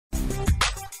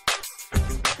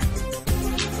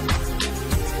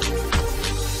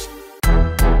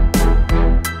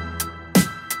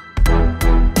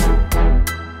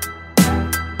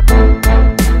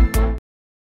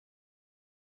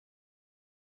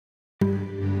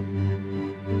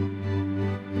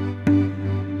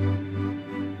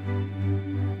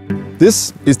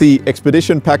This is the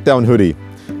Expedition Pack Down Hoodie.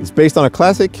 It's based on a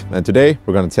classic, and today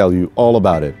we're going to tell you all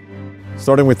about it.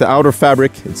 Starting with the outer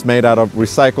fabric, it's made out of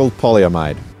recycled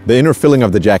polyamide. The inner filling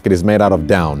of the jacket is made out of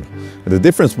down. And the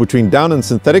difference between down and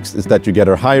synthetics is that you get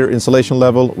a higher insulation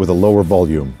level with a lower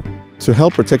volume. To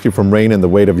help protect you from rain and the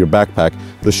weight of your backpack,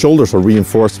 the shoulders are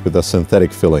reinforced with a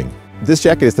synthetic filling. This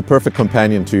jacket is the perfect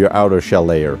companion to your outer shell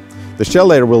layer. The shell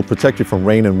layer will protect you from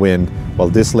rain and wind, while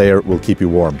this layer will keep you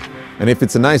warm. And if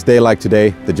it's a nice day like today,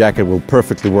 the jacket will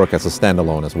perfectly work as a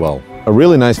standalone as well. A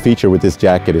really nice feature with this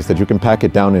jacket is that you can pack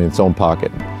it down in its own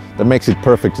pocket. That makes it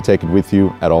perfect to take it with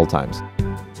you at all times.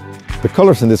 The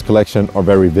colors in this collection are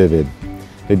very vivid.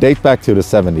 They date back to the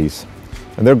 70s.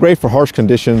 And they're great for harsh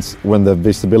conditions when the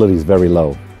visibility is very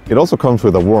low. It also comes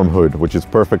with a warm hood, which is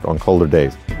perfect on colder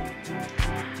days.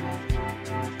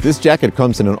 This jacket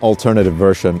comes in an alternative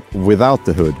version without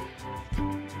the hood.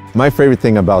 My favorite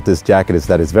thing about this jacket is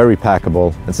that it's very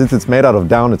packable, and since it's made out of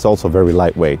down, it's also very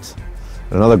lightweight.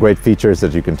 Another great feature is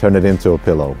that you can turn it into a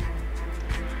pillow.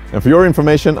 And for your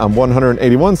information, I'm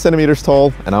 181 centimeters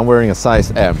tall and I'm wearing a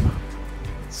size M.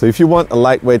 So if you want a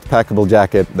lightweight packable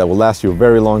jacket that will last you a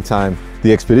very long time,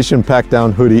 the Expedition Pack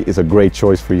Down Hoodie is a great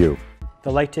choice for you.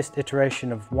 The latest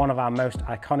iteration of one of our most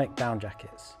iconic down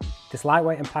jackets. This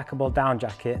lightweight and packable down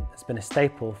jacket has been a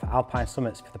staple for alpine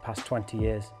summits for the past 20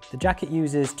 years. The jacket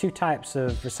uses two types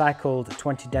of recycled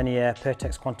 20 denier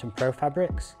Pertex Quantum Pro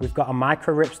fabrics. We've got a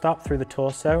micro ripstop through the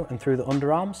torso and through the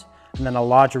underarms, and then a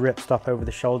larger ripstop over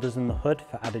the shoulders and the hood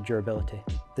for added durability.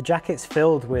 The jacket's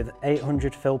filled with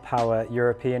 800 fill power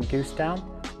European goose down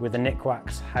with a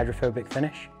Nikwax hydrophobic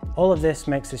finish. All of this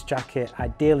makes this jacket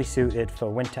ideally suited for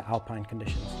winter alpine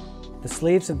conditions. The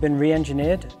sleeves have been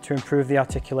re-engineered to improve the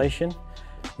articulation,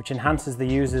 which enhances the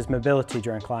user's mobility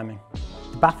during climbing.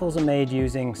 The baffles are made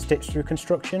using stitch-through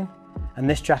construction, and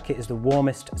this jacket is the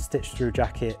warmest stitch-through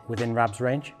jacket within RAB's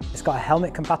range. It's got a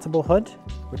helmet-compatible hood,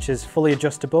 which is fully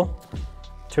adjustable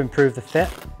to improve the fit,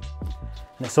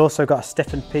 and it's also got a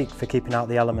stiffened peak for keeping out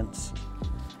the elements.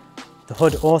 The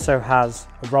hood also has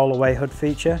a roll-away hood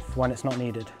feature for when it's not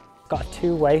needed. It's got a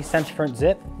two-way centre front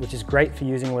zip, which is great for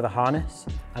using with a harness,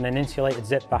 and an insulated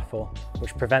zip baffle,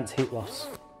 which prevents heat loss.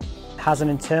 It has an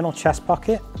internal chest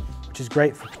pocket, which is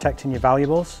great for protecting your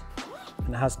valuables,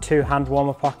 and it has two hand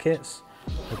warmer pockets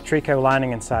with tricot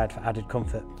lining inside for added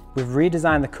comfort. We've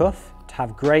redesigned the cuff to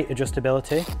have great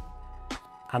adjustability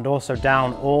and also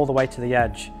down all the way to the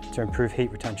edge to improve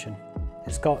heat retention.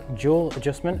 It's got dual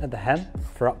adjustment at the hem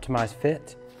for optimised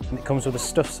fit, and it comes with a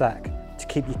stuff sack to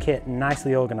keep your kit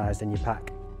nicely organised in your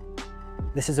pack.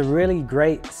 This is a really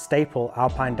great staple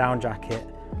alpine down jacket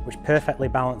which perfectly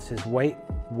balances weight,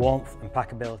 warmth and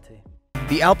packability.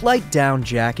 The Alplight down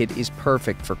jacket is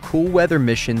perfect for cool weather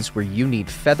missions where you need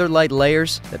feather-light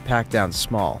layers that pack down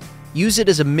small. Use it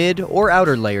as a mid or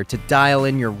outer layer to dial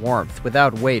in your warmth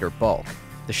without weight or bulk.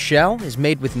 The shell is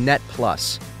made with Net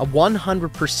Plus, a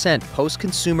 100%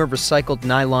 post-consumer recycled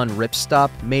nylon ripstop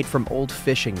made from old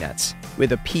fishing nets,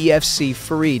 with a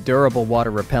PFC-free durable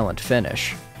water repellent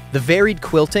finish. The varied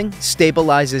quilting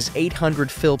stabilizes 800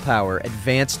 fill power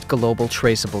advanced global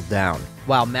traceable down,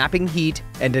 while mapping heat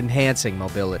and enhancing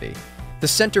mobility. The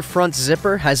center front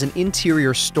zipper has an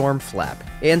interior storm flap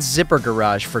and zipper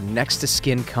garage for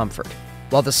next-to-skin comfort,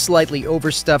 while the slightly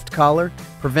overstuffed collar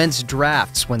prevents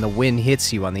drafts when the wind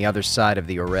hits you on the other side of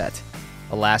the oret.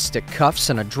 Elastic cuffs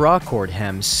and a drawcord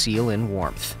hem seal in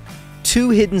warmth. Two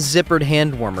hidden zippered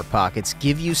hand warmer pockets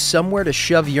give you somewhere to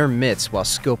shove your mitts while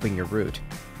scoping your route.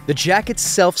 The jacket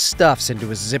self-stuffs into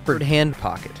a zippered hand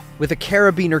pocket with a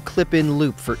carabiner clip-in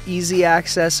loop for easy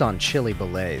access on chilly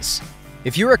belays.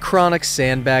 If you're a chronic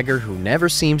sandbagger who never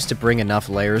seems to bring enough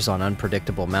layers on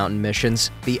unpredictable mountain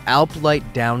missions, the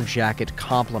Alplight down jacket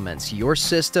complements your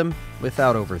system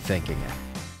without overthinking it.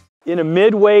 In a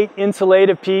mid-weight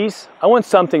insulated piece, I want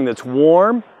something that's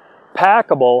warm,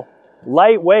 packable,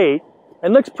 lightweight,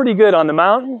 and looks pretty good on the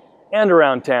mountain and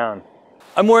around town.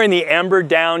 I'm wearing the Ember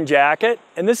down jacket,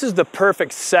 and this is the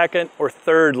perfect second or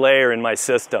third layer in my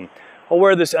system. I'll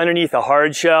wear this underneath a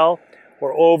hard shell,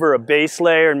 or over a base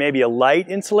layer and maybe a light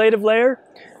insulative layer.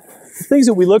 The things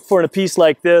that we look for in a piece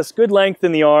like this: good length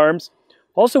in the arms.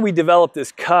 Also, we developed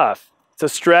this cuff. It's a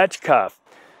stretch cuff.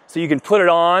 So you can put it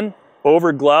on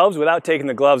over gloves without taking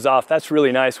the gloves off. That's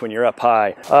really nice when you're up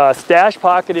high. Stash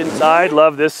pocket inside.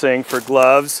 Love this thing for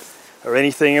gloves or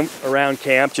anything around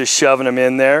camp, just shoving them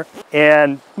in there.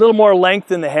 And a little more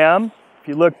length in the hem. If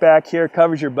you look back here,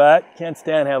 covers your butt. Can't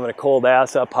stand having a cold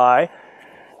ass up high.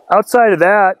 Outside of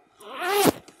that,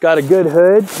 got a good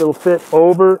hood that'll fit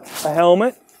over a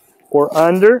helmet or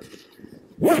under.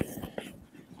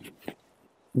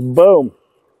 Boom.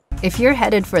 If you're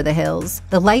headed for the hills,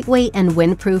 the lightweight and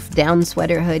windproof down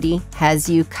sweater hoodie has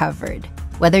you covered.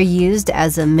 Whether used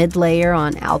as a mid-layer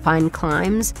on alpine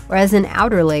climbs or as an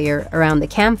outer layer around the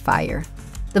campfire,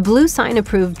 the Blue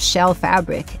Sign-approved shell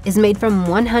fabric is made from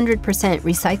 100%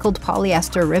 recycled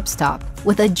polyester ripstop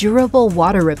with a durable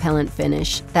water-repellent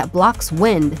finish that blocks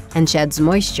wind and sheds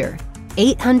moisture.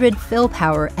 800 fill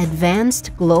power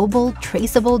advanced global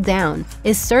traceable down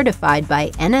is certified by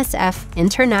NSF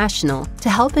International to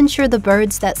help ensure the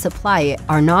birds that supply it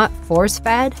are not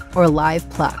force-fed or live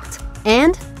plucked.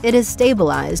 And it is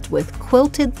stabilized with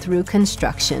quilted through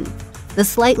construction. The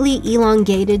slightly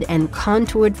elongated and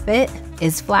contoured fit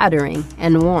is flattering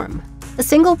and warm. A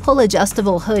single pull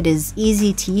adjustable hood is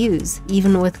easy to use,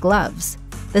 even with gloves.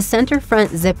 The center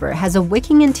front zipper has a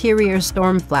wicking interior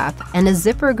storm flap and a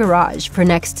zipper garage for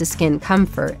next-to-skin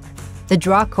comfort. The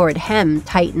drawcord hem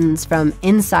tightens from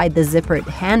inside the zippered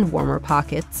hand warmer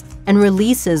pockets and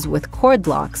releases with cord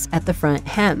locks at the front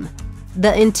hem.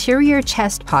 The interior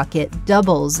chest pocket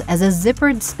doubles as a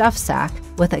zippered stuff sack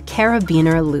with a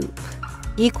carabiner loop.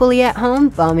 Equally at home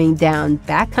bombing down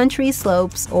backcountry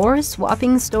slopes or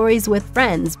swapping stories with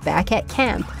friends back at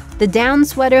camp, the down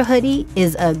sweater hoodie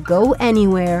is a go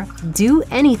anywhere, do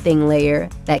anything layer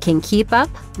that can keep up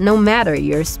no matter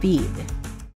your speed.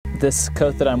 This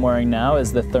coat that I'm wearing now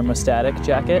is the Thermostatic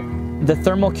jacket. The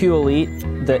Thermal Q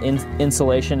Elite, the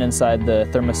insulation inside the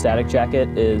Thermostatic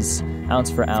jacket is ounce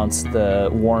for ounce the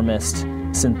warmest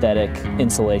synthetic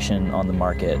insulation on the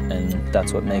market, and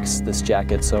that's what makes this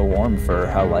jacket so warm for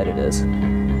how light it is.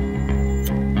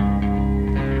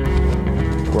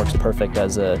 It works perfect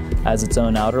as its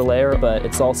own outer layer, but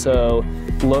it's also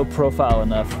low profile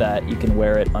enough that you can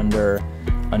wear it under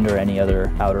any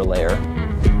other outer layer.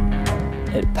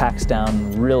 It packs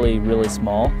down really, really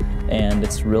small, and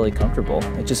it's really comfortable.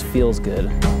 It just feels good.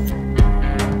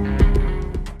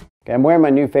 Okay, I'm wearing my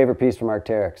new favorite piece from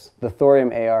Arc'teryx, the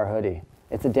Thorium AR hoodie.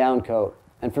 It's a down coat,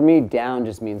 and for me, down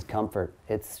just means comfort.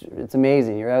 It's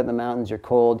amazing. You're out in the mountains, you're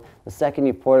cold. The second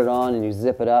you put it on and you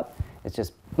zip it up, it's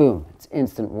just boom, it's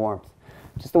instant warmth.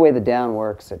 Just the way the down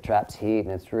works, it traps heat,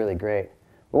 and it's really great.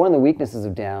 But one of the weaknesses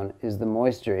of down is the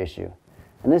moisture issue.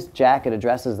 And this jacket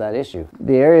addresses that issue.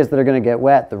 The areas that are going to get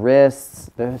wet, the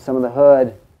wrists, some of the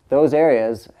hood, those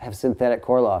areas have synthetic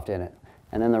core loft in it.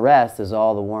 And then the rest is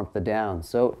all the warmth of down.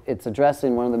 So it's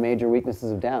addressing one of the major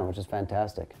weaknesses of down, which is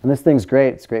fantastic. And this thing's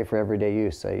great. It's great for everyday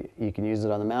use. So you can use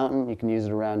it on the mountain, you can use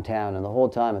it around town, and the whole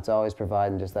time it's always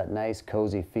providing just that nice,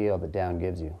 cozy feel that down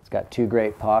gives you. It's got two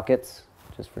great pockets,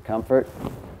 just for comfort.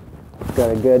 It's got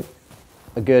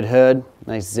a good hood,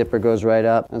 nice zipper goes right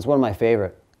up. And it's one of my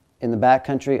favorite. In the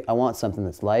backcountry, I want something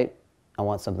that's light, I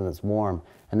want something that's warm.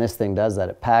 And this thing does that.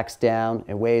 It packs down,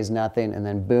 it weighs nothing, and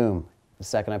then boom, the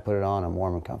second I put it on, I'm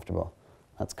warm and comfortable.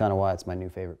 That's kind of why it's my new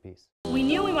favorite piece. We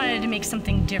knew we wanted to make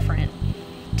something different,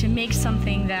 to make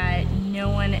something that no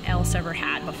one else ever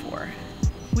had before.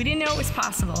 We didn't know it was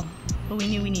possible, but we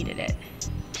knew we needed it.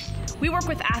 We work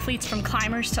with athletes from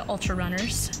climbers to ultra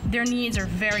runners. Their needs are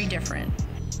very different,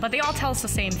 but they all tell us the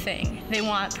same thing. They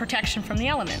want protection from the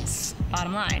elements,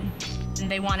 bottom line.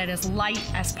 And they want it as light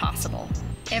as possible.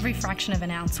 Every fraction of an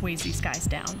ounce weighs these guys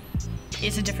down.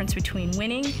 It's a difference between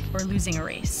winning or losing a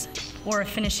race, or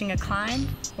finishing a climb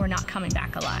or not coming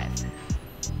back alive.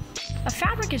 A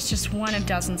fabric is just one of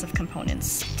dozens of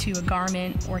components to a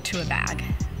garment or to a bag,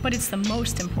 but it's the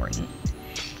most important.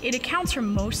 It accounts for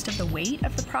most of the weight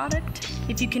of the product.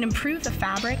 If you can improve the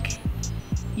fabric,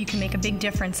 you can make a big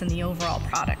difference in the overall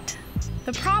product.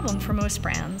 The problem for most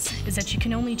brands is that you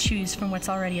can only choose from what's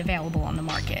already available on the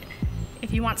market.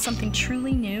 If you want something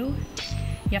truly new,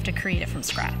 you have to create it from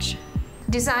scratch.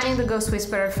 Designing the Ghost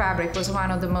Whisperer fabric was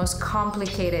one of the most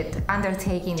complicated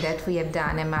undertakings that we have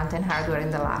done at Mountain Hardwear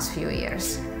in the last few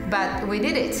years. But we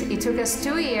did it. It took us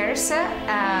 2 years,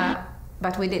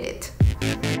 but we did it.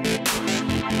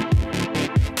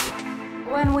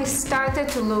 When we started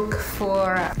to look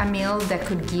for a mill that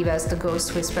could give us the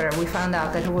Ghost Whisperer, we found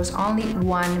out that there was only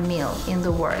one mill in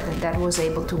the world that was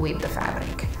able to weave the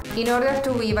fabric. In order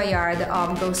to weave a yard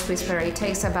of Ghost Whisperer, it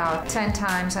takes about 10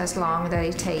 times as long that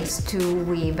it takes to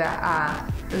weave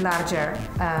a larger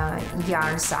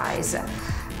yarn size.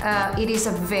 It is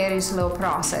a very slow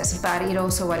process, but it's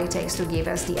also what it takes to give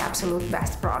us the absolute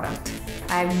best product.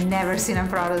 I've never seen a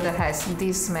product that has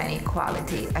this many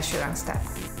quality assurance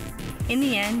steps. In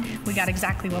the end, we got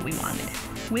exactly what we wanted.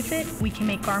 With it, we can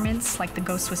make garments like the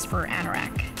Ghost Whisperer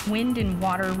Anorak, wind and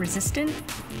water resistant,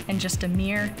 and just a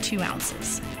mere 2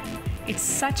 ounces. It's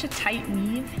such a tight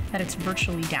weave that it's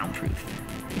virtually downproof.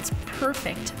 It's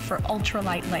perfect for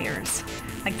ultralight layers,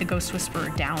 like the Ghost Whisperer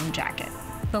down jacket.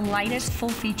 the lightest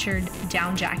full-featured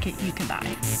down jacket you can buy.